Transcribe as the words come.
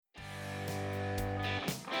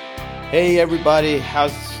Hey everybody,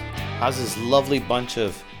 how's this lovely bunch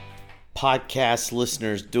of podcast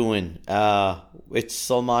listeners doing? It's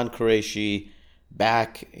Salman Qureshi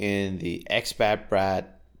back in the Expat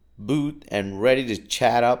Brat booth and ready to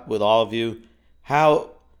chat up with all of you.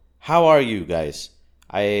 How are you guys?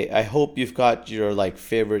 I hope you've got your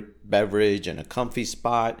favorite beverage and a comfy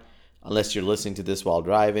spot. Unless you're listening to this while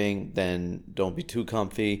driving, then don't be too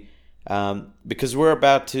comfy. Because we're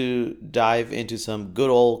about to dive into some good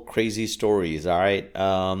old crazy stories, all right?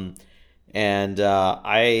 I've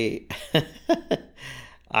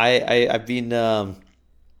been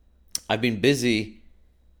busy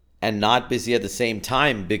and not busy at the same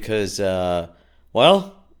time because,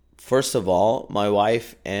 first of all, my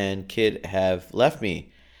wife and kid have left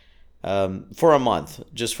me for a month,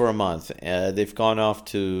 just for a month. They've gone off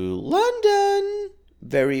to London,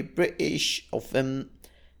 very British of them.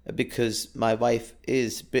 Because my wife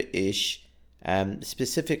is British,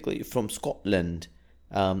 specifically from Scotland.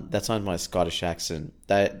 That's not my Scottish accent.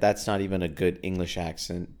 That's not even a good English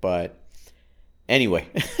accent. But anyway,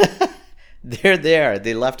 they're there.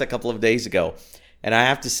 They left a couple of days ago. And I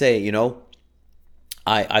have to say,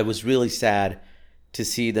 I was really sad to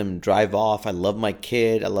see them drive off. I love my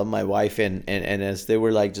kid. I love my wife. And as they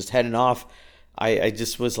were just heading off, I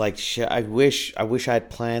just was like, shit, I wish I had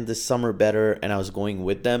planned this summer better and I was going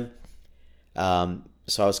with them.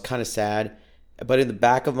 So I was kind of sad. But in the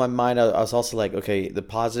back of my mind, I was also like, okay, the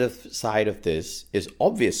positive side of this is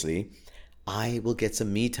obviously I will get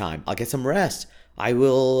some me time. I'll get some rest. I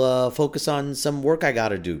will focus on some work I got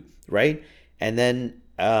to do, right? And then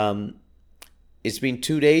it's been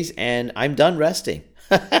 2 days and I'm done resting.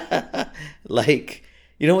 When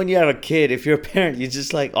you have a kid, if you're a parent, you're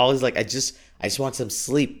just always I just want some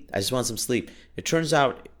sleep. I just want some sleep. It turns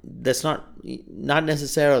out that's not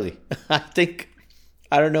necessarily. I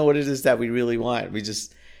don't know what it is that we really want.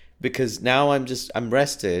 Because now I'm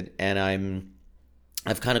rested and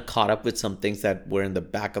I've kind of caught up with some things that were in the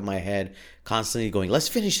back of my head, constantly going, let's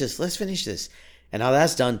finish this. And now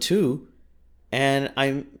that's done too. And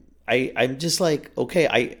I'm just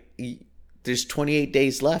okay, there's 28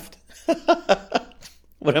 days left.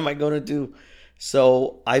 What am I going to do?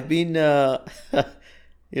 So I've been, I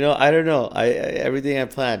don't know. Everything I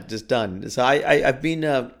planned just done. So I've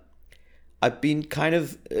been kind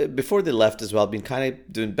of before they left as well. I've been kind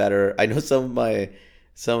of doing better. I know some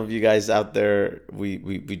of you guys out there.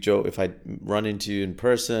 We joke if I run into you in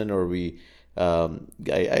person or I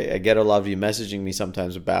get a lot of you messaging me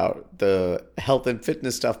sometimes about the health and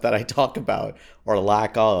fitness stuff that I talk about or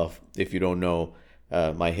lack of. If you don't know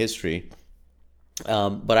my history.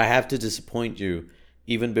 But I have to disappoint you.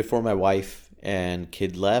 Even before my wife and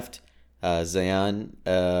kid left, Zayan,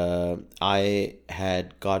 I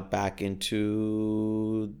had got back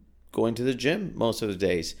into going to the gym most of the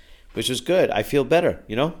days, which was good. I feel better,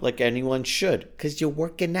 like anyone should, because you're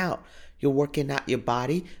working out. You're working out your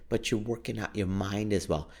body, but you're working out your mind as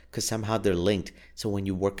well, because somehow they're linked. So when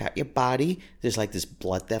you work out your body, there's this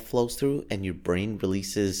blood that flows through, and your brain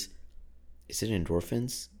releases, is it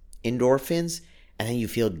endorphins? Endorphins. And then you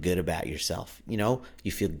feel good about yourself,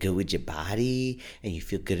 You feel good with your body and you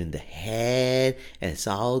feel good in the head and it's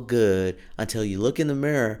all good until you look in the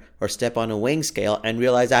mirror or step on a weighing scale and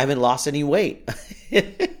realize I haven't lost any weight.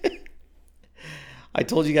 I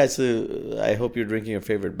told you guys I hope you're drinking your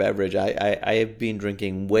favorite beverage. I have been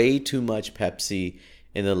drinking way too much Pepsi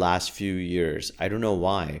in the last few years. I don't know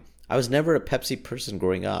why. I was never a Pepsi person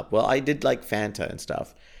growing up. Well, I did like Fanta and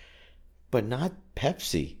stuff. But not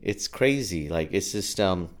Pepsi. It's crazy. It's just,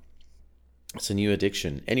 it's a new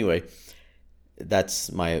addiction. Anyway, that's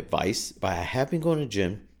my advice. But I have been going to the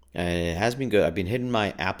gym, and it has been good. I've been hitting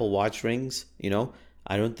my Apple Watch rings,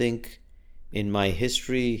 I don't think in my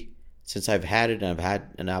history, since I've had it, and I've had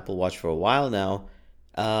an Apple Watch for a while now,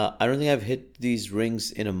 I don't think I've hit these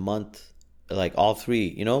rings in a month, all three.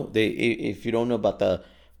 If you don't know about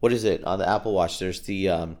what is it, on the Apple Watch, there's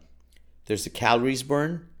the calories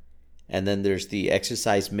burn. And then there's the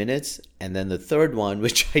exercise minutes. And then the third one,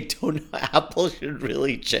 which I don't know, Apple should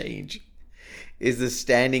really change, is the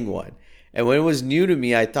standing one. And when it was new to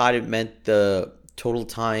me, I thought it meant the total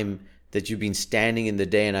time that you've been standing in the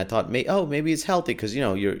day. And I thought, maybe it's healthy because,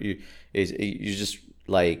 you're just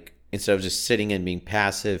instead of just sitting and being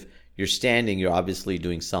passive, you're standing, you're obviously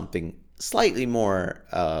doing something slightly more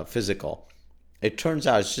physical. It turns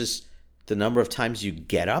out it's just the number of times you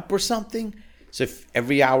get up or something. So if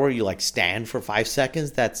every hour you stand for 5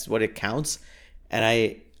 seconds, that's what it counts.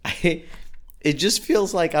 And it just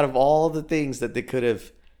feels like out of all the things that they could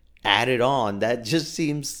have added on, that just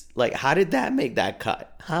seems how did that make that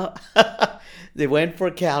cut? How they went for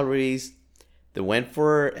calories, They went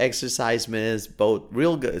for exercise minutes, both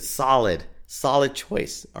real good, solid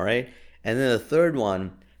choice. All right. And then the third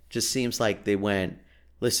one just seems like they went,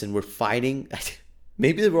 listen, we're fighting.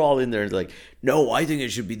 Maybe they were all in there like, no, I think it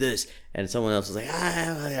should be this. And someone else was like,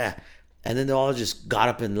 yeah. And then they all just got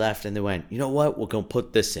up and left, and they went, you know what? We're going to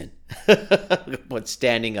put this in. Put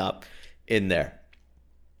standing up in there.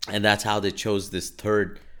 And that's how they chose this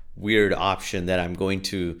third weird option that I'm going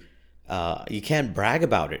to, you can't brag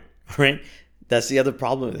about it, right? That's the other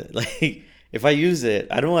problem with it. Like, if I use it,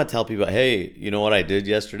 I don't want to tell people, hey, you know what I did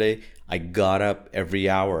yesterday? I got up every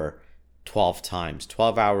hour 12 times.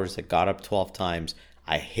 12 hours, I got up 12 times.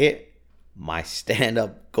 I hit my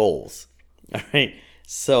stand-up goals. All right.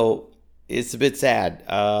 So it's a bit sad.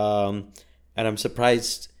 And I'm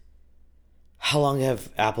surprised how long have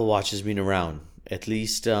Apple Watches been around? At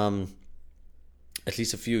least a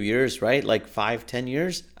few years, right? Like 5-10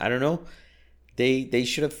 years. I don't know. They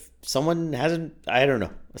should have. Someone hasn't. I don't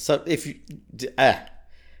know. So if you,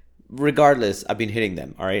 regardless, I've been hitting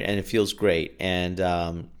them. All right, and it feels great. And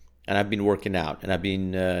I've been working out, and I've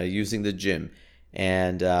been using the gym,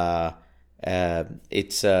 and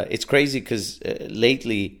it's crazy because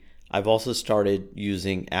lately I've also started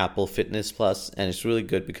using Apple Fitness Plus, and it's really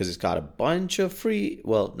good because it's got a bunch of free.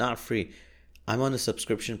 Well, not free. I'm on a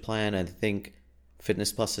subscription plan. I think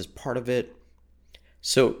Fitness Plus is part of it.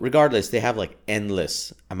 So regardless, they have like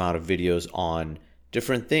endless amount of videos on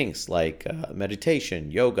different things like meditation,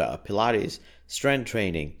 yoga, Pilates, strength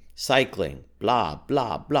training, cycling, blah,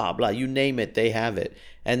 blah, blah, blah. You name it, they have it.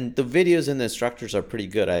 And the videos and the instructors are pretty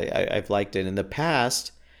good. I've liked it. In the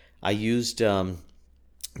past, I used the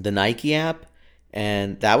Nike app,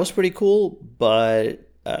 and that was pretty cool. But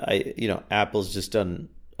Apple's just done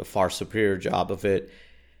a far superior job of it.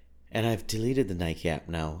 And I've deleted the Nike app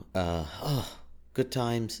now. Good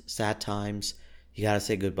times, sad times. You gotta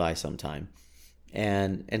say goodbye sometime.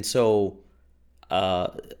 And so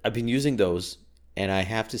I've been using those, and I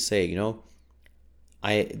have to say,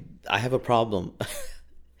 I have a problem.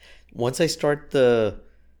 Once I start the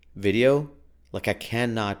video, like I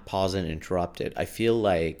cannot pause and interrupt it. I feel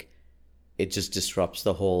like it just disrupts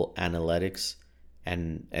the whole analytics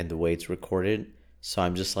and the way it's recorded. So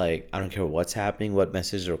I'm just like, I don't care what's happening, what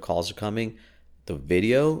messages or calls are coming. The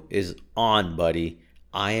video is on, buddy.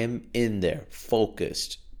 I am in there,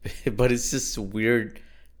 focused. But it's just a weird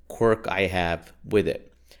quirk I have with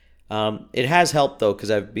it. It has helped, though,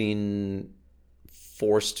 because I've been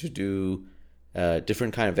forced to do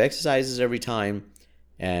different kind of exercises every time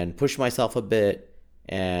and push myself a bit.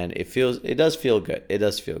 And it does feel good. It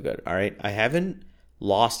does feel good. All right. I haven't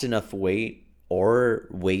lost enough weight or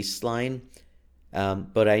waistline.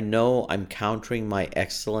 But I know I'm countering my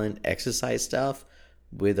excellent exercise stuff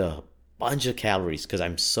with a bunch of calories because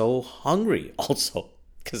I'm so hungry also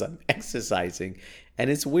because I'm exercising,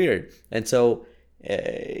 and it's weird. And so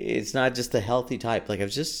it's not just the healthy type. Like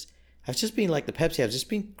I've just been like the Pepsi. I've just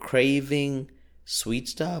been craving sweet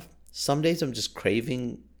stuff. Some days I'm just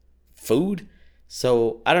craving food.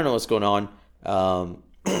 So I don't know what's going on.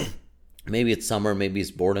 Maybe it's summer, maybe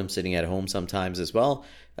it's boredom sitting at home sometimes as well.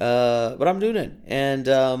 But I'm doing it. And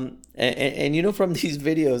from these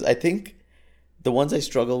videos, I think the ones I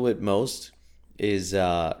struggle with most is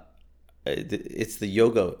it's the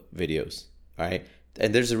yoga videos. All right.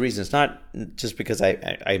 And there's a reason. It's not just because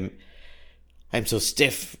I'm so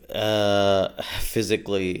stiff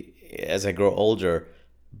physically as I grow older,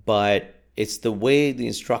 but it's the way the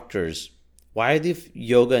instructors. Why are the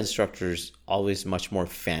yoga instructors always much more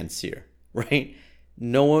fancier, right?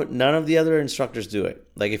 None of the other instructors do it.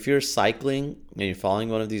 Like if you're cycling and you're following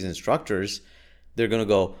one of these instructors, they're gonna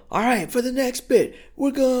go, all right, for the next bit,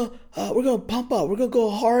 we're gonna pump up, we're gonna go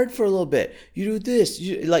hard for a little bit. You do this,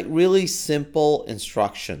 like really simple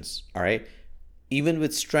instructions. All right. Even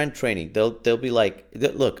with strength training, they'll be like,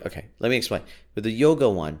 look, okay, let me explain. With the yoga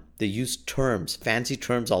one, they use terms, fancy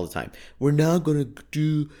terms all the time. We're now gonna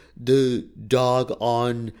do the dog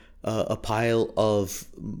on a pile of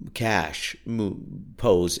cash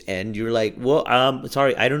pose, and you're like, well,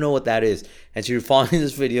 sorry, I don't know what that is. And so you're following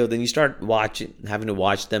this video, then you start having to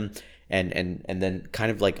watch them, and then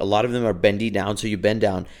kind of like a lot of them are bendy down, so you bend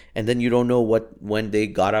down, and then you don't know when they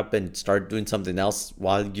got up and started doing something else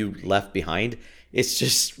while you left behind. It's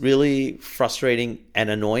just really frustrating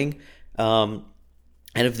and annoying. And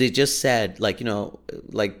if they just said, like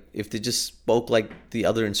if they just spoke like the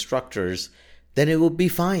other instructors, then it would be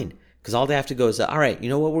fine. Because all they have to go is, all right, you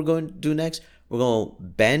know what we're going to do next? We're going to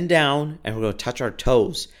bend down and we're going to touch our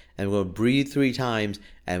toes. And we're going to breathe 3 times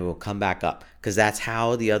and we'll come back up. Because that's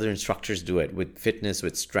how the other instructors do it with fitness,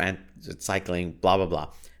 with strength, with cycling, blah, blah, blah.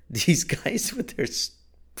 These guys with their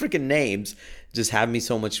freaking names just have me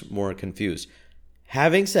so much more confused.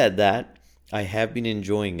 Having said that, I have been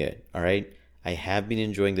enjoying it, all right? I have been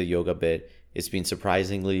enjoying the yoga bit. It's been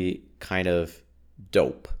surprisingly kind of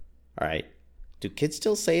dope, all right? Do kids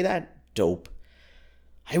still say that? Dope.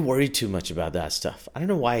 I worry too much about that stuff. I don't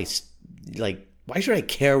know why, why should I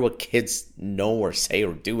care what kids know or say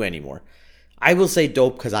or do anymore? I will say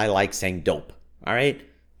dope because I like saying dope, all right?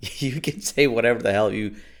 You can say whatever the hell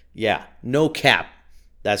yeah, no cap.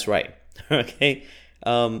 That's right, okay?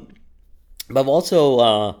 But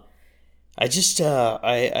also,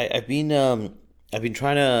 I've been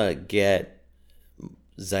trying to get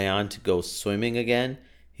Zion to go swimming again.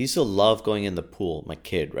 He used to love going in the pool, my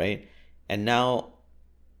kid, right? And now,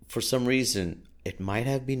 for some reason, it might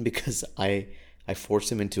have been because I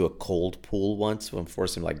forced him into a cold pool once. When I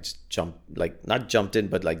forced him not jumped in,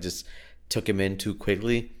 but like just took him in too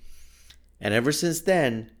quickly. And ever since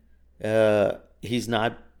then, he's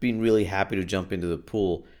not been really happy to jump into the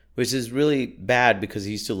pool, which is really bad because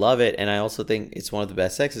he used to love it. And I also think it's one of the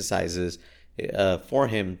best exercises for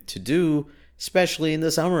him to do, especially in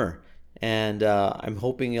the summer. And I'm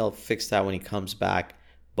hoping he'll fix that when he comes back.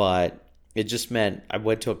 But it just meant I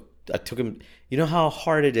took him. You know how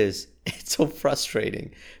hard it is? It's so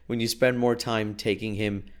frustrating when you spend more time taking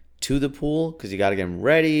him to the pool because you got to get him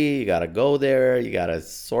ready. You got to go there. You got to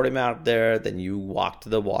sort him out there. Then you walk to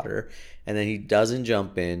the water and then he doesn't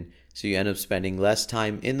jump in. So you end up spending less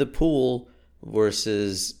time in the pool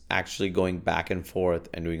versus actually going back and forth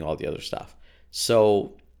and doing all the other stuff.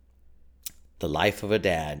 So the life of a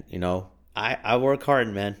dad, I work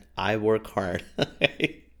hard, man. I work hard.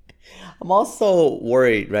 I'm also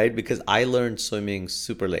worried, right? Because I learned swimming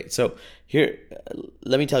super late. So here,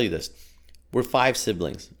 let me tell you this. We're 5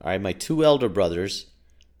 siblings, all right? My 2 elder brothers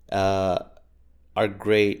are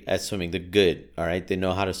great at swimming. They're good, all right? They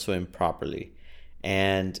know how to swim properly.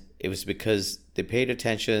 And it was because they paid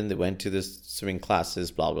attention. They went to the swimming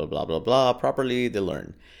classes, blah, blah, blah, blah, blah. Properly, they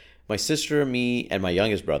learned. My sister, me, and my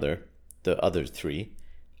youngest brother, the other 3,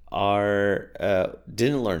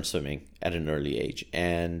 didn't learn swimming at an early age,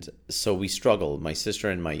 and so we struggle. My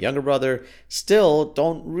sister and my younger brother still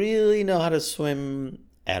don't really know how to swim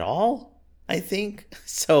at all, I think.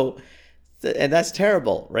 So, and that's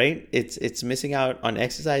terrible, right? It's missing out on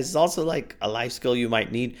exercise. It's also like a life skill you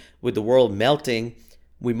might need. With the world melting,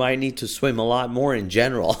 we might need to swim a lot more in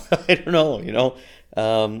general. I don't know,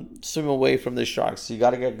 swim away from the sharks. You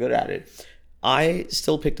got to get good at it. I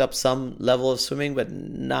still picked up some level of swimming, but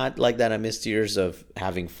not like that. I missed years of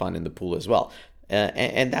having fun in the pool as well.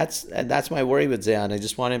 And that's my worry with Zayan. I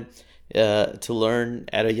just want him to learn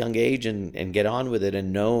at a young age and get on with it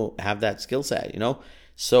and have that skill set,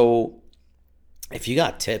 So if you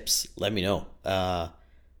got tips, let me know.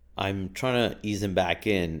 I'm trying to ease him back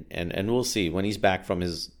in, and we'll see when he's back from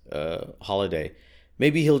his holiday.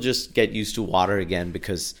 Maybe he'll just get used to water again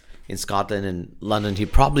because in Scotland and London,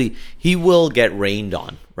 he will get rained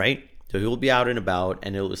on, right? So he'll be out and about,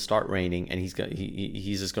 and it'll start raining, and he's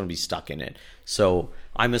just going to be stuck in it. So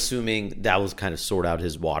I'm assuming that will kind of sort out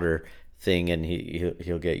his water thing, and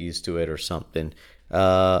he'll get used to it or something.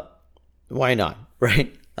 Why not,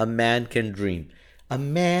 right? A man can dream. A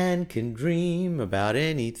man can dream about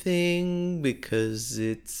anything because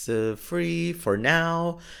it's free for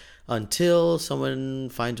now. Until someone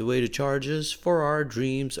finds a way to charge us for our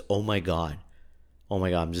dreams. Oh my God.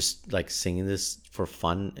 I'm just like singing this for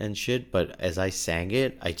fun and shit. But as I sang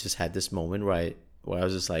it, I just had this moment where I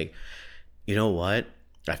was just like, you know what?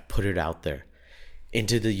 I've put it out there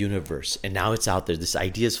into the universe. And now it's out there. This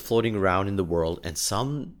idea is floating around in the world. And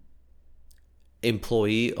some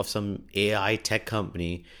employee of some AI tech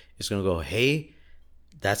company is going to go, hey,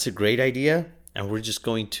 that's a great idea. And we're just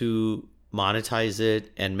going to monetize it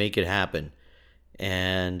and make it happen.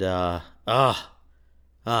 And God,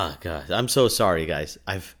 I'm so sorry, guys.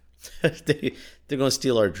 They're gonna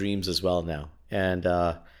steal our dreams as well now. And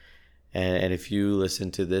if you listen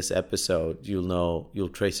to this episode, you'll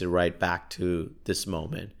trace it right back to this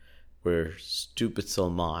moment where stupid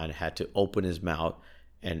Salman had to open his mouth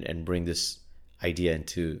and bring this idea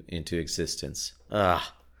into existence.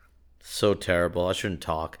 So terrible. I shouldn't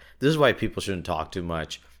talk. This is why people shouldn't talk too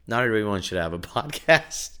much. Not everyone should have a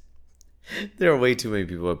podcast. There are way too many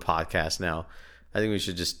people with podcasts now. I think we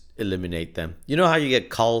should just eliminate them. You know how you get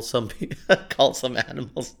call some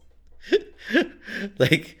animals,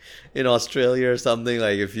 like in Australia or something.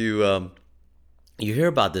 Like if you hear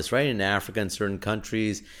about this, right? In Africa, in certain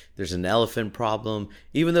countries, there's an elephant problem.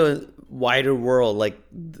 Even though in the wider world, like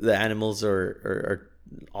the animals are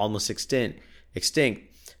almost extinct.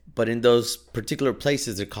 But in those particular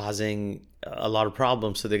places, they're causing a lot of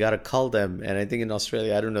problems, so they got to cull them. And I think in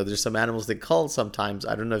Australia, I don't know, there's some animals they cull sometimes.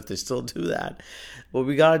 I don't know if they still do that. But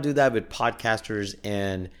we got to do that with podcasters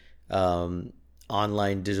and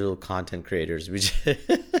online digital content creators.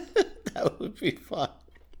 That would be fun.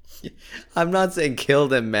 I'm not saying kill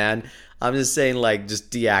them, man. I'm just saying, like,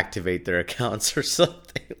 just deactivate their accounts or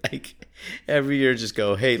something. Like, every year just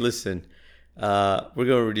go, hey, listen, we're going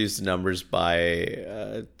to reduce the numbers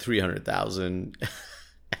by 300,000.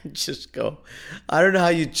 And just go. I don't know how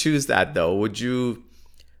you choose that, though. Would you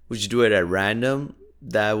do it at random?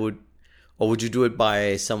 Or would you do it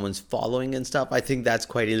by someone's following and stuff? I think that's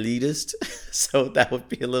quite elitist. So that would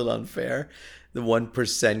be a little unfair. The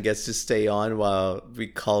 1% gets to stay on while we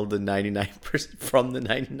call the 99% from the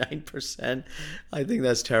 99%. I think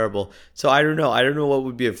that's terrible. So I don't know. I don't know what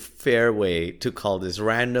would be a fair way to call this.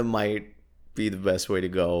 Random might be the best way to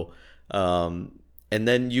go. And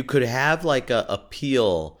then you could have like a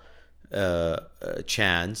appeal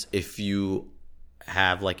chance if you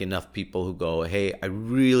have like enough people who go, hey, I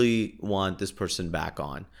really want this person back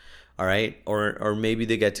on. All right. Or maybe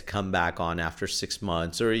they get to come back on after 6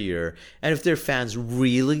 months or a year. And if their fans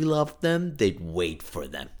really love them, they'd wait for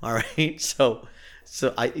them. All right. So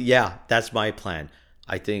that's my plan.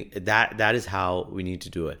 I think that is how we need to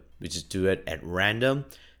do it. We just do it at random.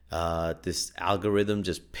 This algorithm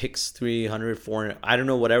just picks 300, 400, I don't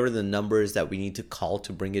know, whatever the number is that we need to call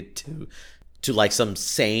to bring it to like some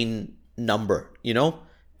sane number,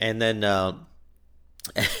 and then and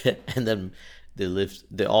then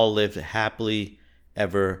they all lived happily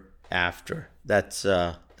ever after. That's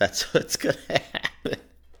what's gonna happen.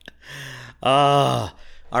 All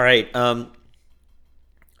right.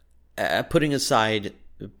 Putting aside,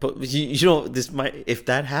 this might, if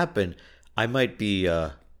that happened, I might be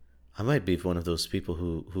one of those people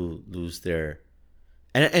who lose their,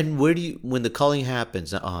 and where do you, when the culling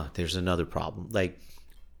happens, there's another problem. Like,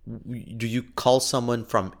 do you call someone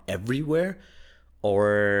from everywhere,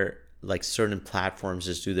 or like certain platforms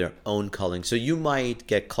just do their own culling? So you might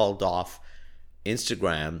get called off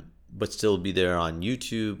Instagram, but still be there on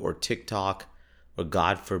YouTube or TikTok, or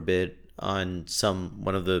God forbid on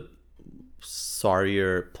one of the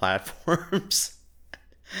sorrier platforms.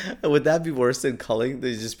 Would that be worse than culling?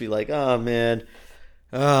 They'd just be like, oh man,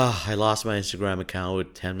 I lost my Instagram account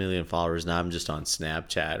with 10 million followers. Now I'm just on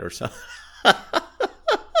Snapchat or something.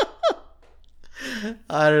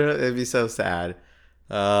 I don't know. It'd be so sad.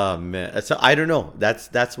 Oh man. So I don't know.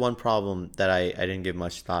 That's one problem that I didn't give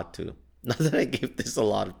much thought to. Not that I gave this a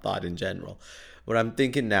lot of thought in general. What I'm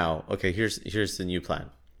thinking now, okay, here's the new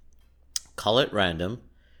plan. Call it random,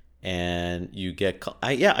 and you get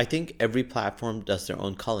I think every platform does their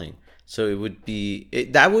own culling. So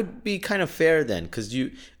that would be kind of fair then, because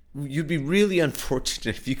you'd be really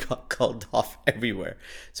unfortunate if you got called off everywhere.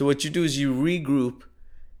 So what you do is you regroup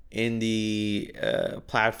in the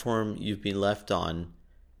platform you've been left on,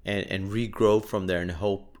 and regrow from there, and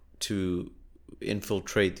hope to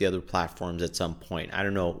infiltrate the other platforms at some point. I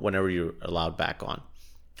don't know, whenever you're allowed back on.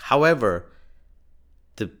 However,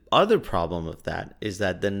 the other problem of that is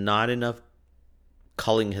that then not enough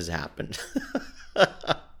culling has happened.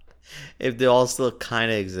 If they all still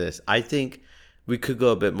kind of exist, I think we could go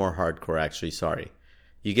a bit more hardcore, actually. Sorry.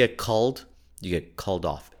 You get culled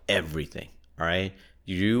off everything. All right.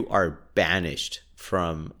 You are banished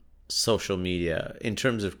from social media in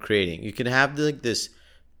terms of creating. You can have like this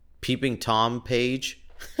Peeping Tom page,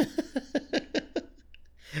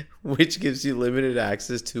 which gives you limited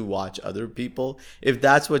access to watch other people, if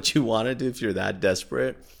that's what you want to do, if you're that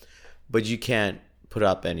desperate, but you can't put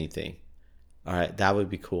up anything. All right, that would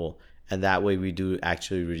be cool. And that way we do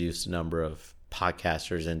actually reduce the number of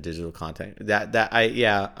podcasters and digital content.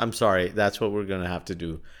 I'm sorry, that's what we're gonna have to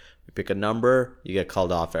do. We pick a number, you get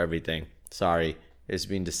called off everything. Sorry, it's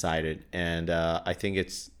been decided, and I think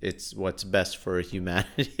it's what's best for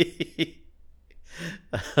humanity.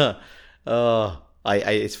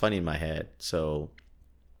 It's funny in my head, so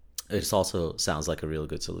it also sounds like a real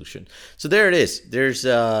good solution. So there it is. There's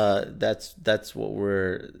that's what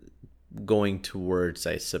we're going towards,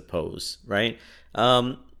 I suppose, right?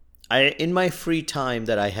 In my free time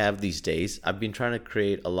that I have these days, I've been trying to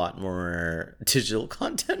create a lot more digital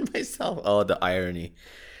content myself. Oh, the irony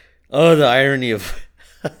of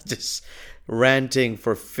just ranting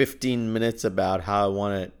for 15 minutes about how I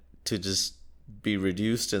want it to just be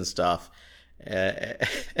reduced and stuff.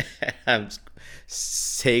 I'm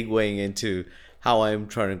segueing into how I'm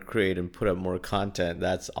trying to create and put up more content.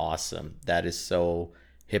 That's awesome. That is so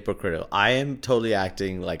hypocritical. I am totally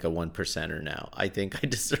acting like a 1%er now. I think I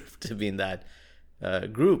deserve to be in that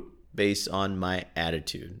group. based on my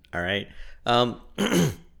attitude. All right. I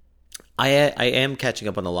am catching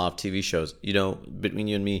up on a lot of TV shows. Between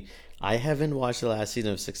you and me, I haven't watched the last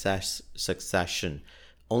season of Succession,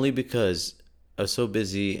 only because I was so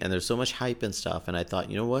busy and there's so much hype and stuff. And I thought,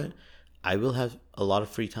 you know what? I will have a lot of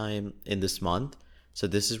free time in this month. So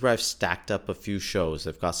this is where I've stacked up a few shows.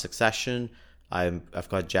 I've got Succession. I've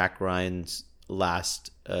got Jack Ryan's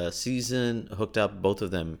last season hooked up. Both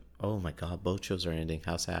of them. Oh my God, both shows are ending.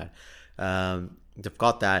 How sad. I've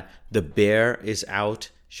got that. The Bear is out.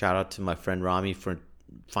 Shout out to my friend Rami for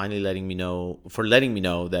finally letting me know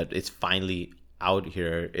that it's finally out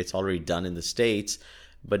here. It's already done in the States,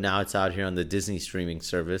 but now it's out here on the Disney streaming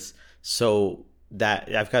service. So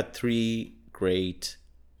that I've got 3 great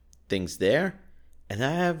things there. And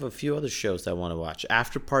I have a few other shows that I want to watch.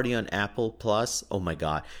 After Party on Apple Plus. Oh my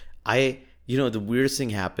God. The weirdest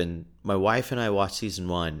thing happened. My wife and I watched season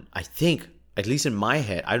 1. I think, at least in my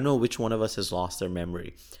head, I don't know which one of us has lost their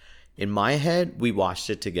memory. In my head, we watched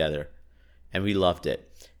it together and we loved it.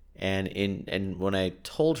 And when I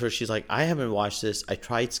told her, she's like, I haven't watched this. I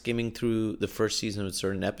tried skimming through the first season of a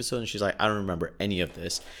certain episode, and she's like, I don't remember any of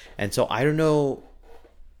this. And so I don't know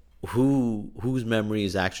whose memory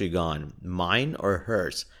is actually gone, mine or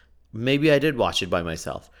hers. Maybe I did watch it by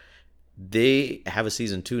myself. They have a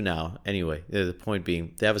season 2 now. Anyway, the point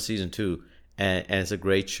being, they have a season 2, and it's a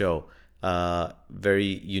great show. Very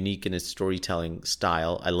unique in its storytelling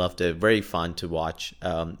style. I loved it. Very fun to watch.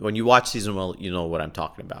 When you watch season 1, you know what I'm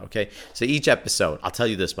talking about. Okay, so each episode, I'll tell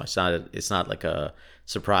you this much. It's not like a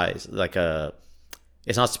surprise.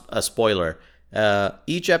 It's not a spoiler.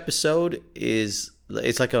 Each episode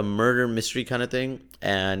it's like a murder mystery kind of thing,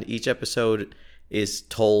 and each episode is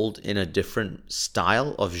told in a different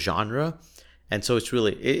style of genre. And so it's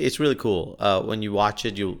really cool. When you watch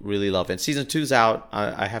it, you'll really love it. Season 2's out.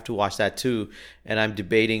 I have to watch that too. And I'm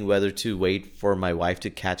debating whether to wait for my wife to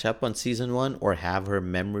catch up on season 1 or have her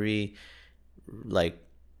memory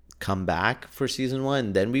come back for season 1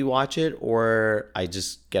 and then we watch it, or I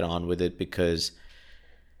just get on with it because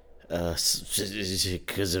of,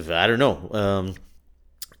 I don't know,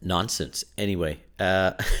 nonsense. Anyway,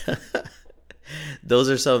 those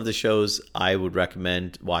are some of the shows I would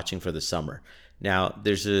recommend watching for the summer. Now,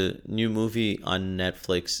 there's a new movie on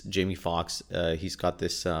Netflix. Jamie Foxx, he's got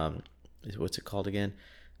this, what's it called again?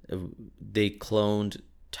 They cloned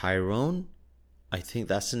Tyrone. I think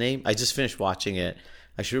that's the name. I just finished watching it.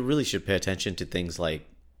 I really should pay attention to things like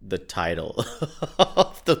the title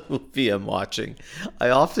of the movie I'm watching. I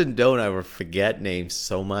often don't. I forget names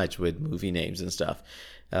so much with movie names and stuff.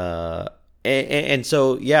 And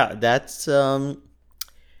so, yeah, that's, it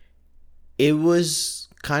was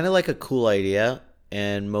kind of like a cool idea,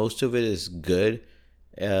 and most of it is good.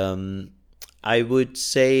 I would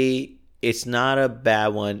say it's not a bad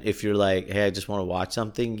one if you're like, hey, I just want to watch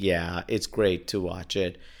something. Yeah, it's great to watch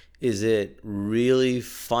it. Is it really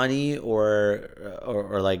funny or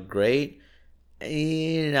like great?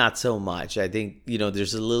 Not so much. I think,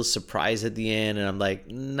 there's a little surprise at the end, and I'm like,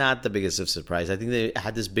 not the biggest of surprise. I think they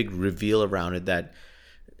had this big reveal around it that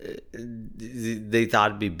they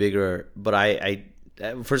thought it'd be bigger, but I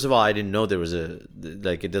first of all, I didn't know there was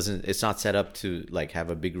it's not set up to have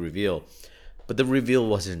a big reveal, but the reveal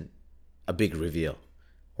wasn't a big reveal,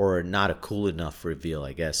 or not a cool enough reveal,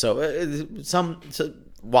 I guess. So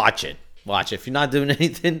watch it. If you're not doing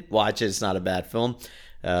anything, watch it. It's not a bad film.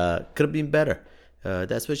 Could have been better.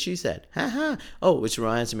 That's what she said. Oh, which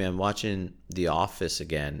reminds me, I'm watching The Office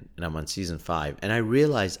again, and I'm on season 5, and I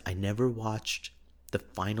realized I never watched the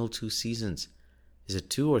final 2 seasons. Is it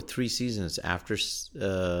 2 or 3 seasons after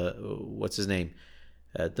what's his name?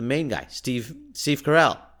 The main guy, Steve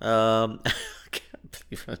Carell. I can't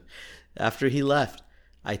believe it. After he left,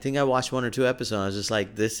 I think I watched 1 or 2 episodes. I was just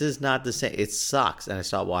like, this is not the same. It sucks, and I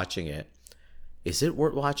stopped watching it. Is it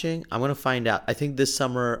worth watching? I'm gonna find out. I think this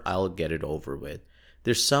summer I'll get it over with.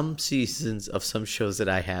 There's some seasons of some shows that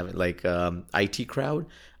I haven't, like IT Crowd.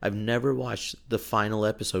 I've never watched the final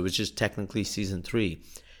episode, which is technically season 3.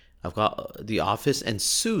 I've got The Office and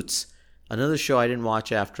Suits, another show I didn't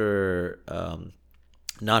watch after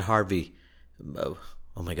not Harvey. Oh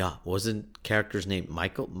my God, wasn't character's name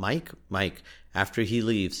Mike after he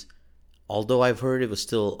leaves. Although I've heard it was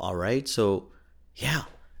still all right. So yeah,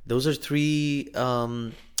 those are 3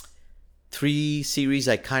 series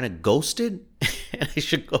I kind of ghosted, and I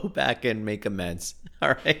should go back and make amends.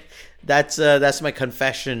 All right, that's my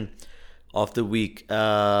confession of the week.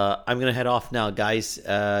 I'm gonna head off now, guys.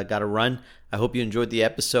 Gotta run. I hope you enjoyed the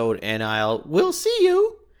episode, and we'll see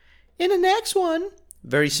you in the next one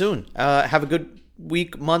very soon. Have a good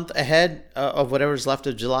week, month ahead of whatever's left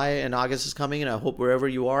of July and August is coming, and I hope wherever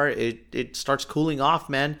you are, it starts cooling off,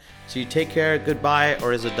 man. So you take care, goodbye,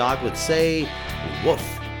 or as a dog would say,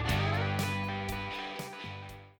 woof.